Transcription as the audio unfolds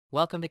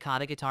Welcome to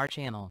KhaTo Guitar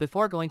channel.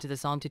 Before going to the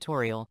song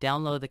tutorial,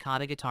 download the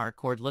KhaTo Guitar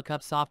chord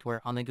lookup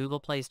software on the Google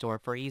Play Store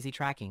for easy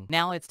tracking.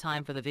 Now it's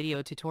time for the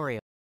video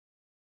tutorial.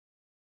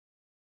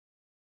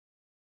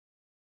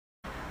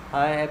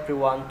 Hi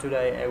everyone,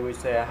 today I will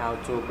share how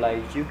to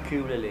play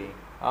ukulele.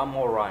 I'm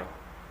alright.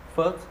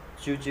 First,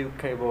 use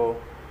cable.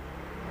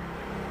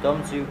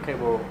 Don't use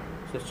cable.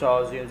 The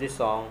chords in this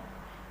song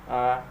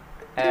are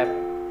F,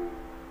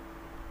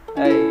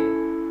 A,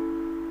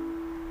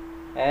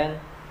 and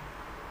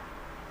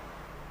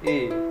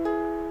E.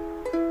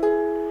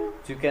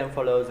 You can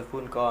follow the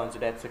full chord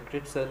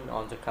description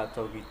on the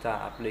KhaTo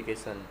Guitar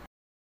application.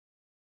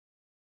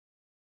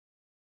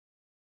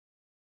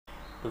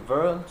 The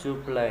verb to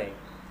play: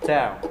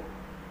 down,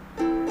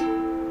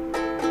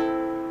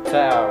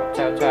 down,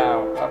 down,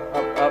 down, up,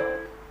 up, up,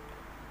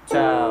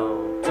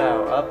 down,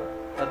 down, up,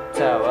 up,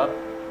 down, up,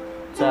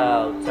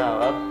 down,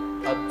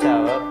 down, up,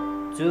 down,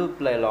 up. To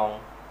play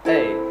long: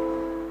 A,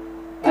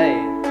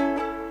 A,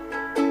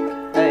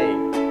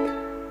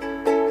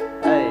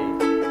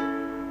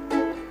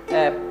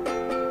 F.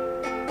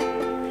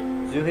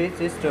 You hit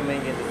this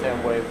strumming in the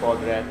same way for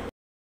the rest.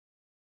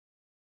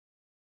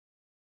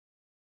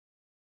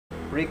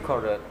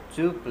 Recorded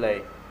to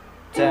play: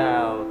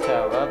 down,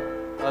 down, up,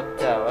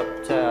 down,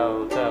 up,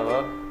 down,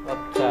 down,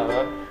 up, down,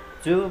 up.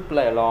 To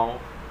play long: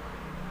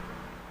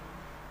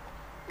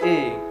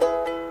 E,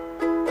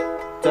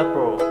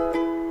 double,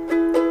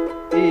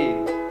 E.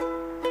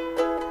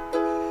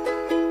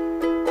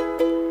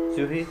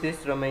 You hit this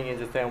strumming in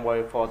the same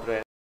way for the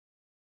rest.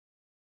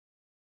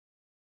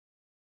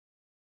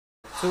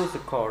 To the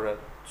chorus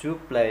to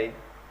play: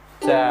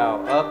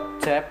 down, up,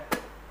 tap,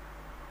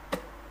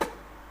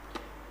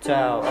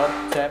 down,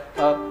 up, tap,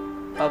 up,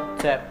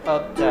 tap,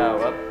 up,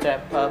 down, up,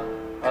 tap, up,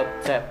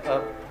 tap,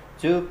 up.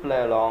 To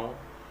play long: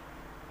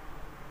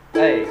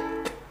 A,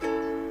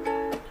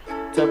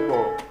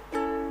 double,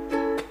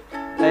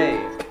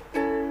 A,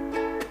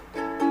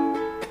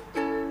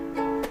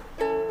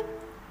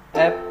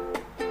 F,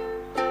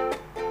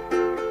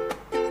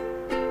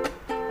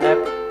 F.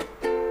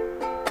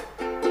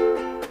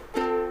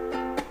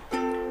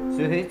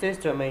 You hit this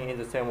strumming in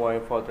the same way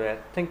for the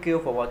rest. Thank you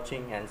for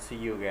watching and see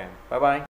you again. Bye bye.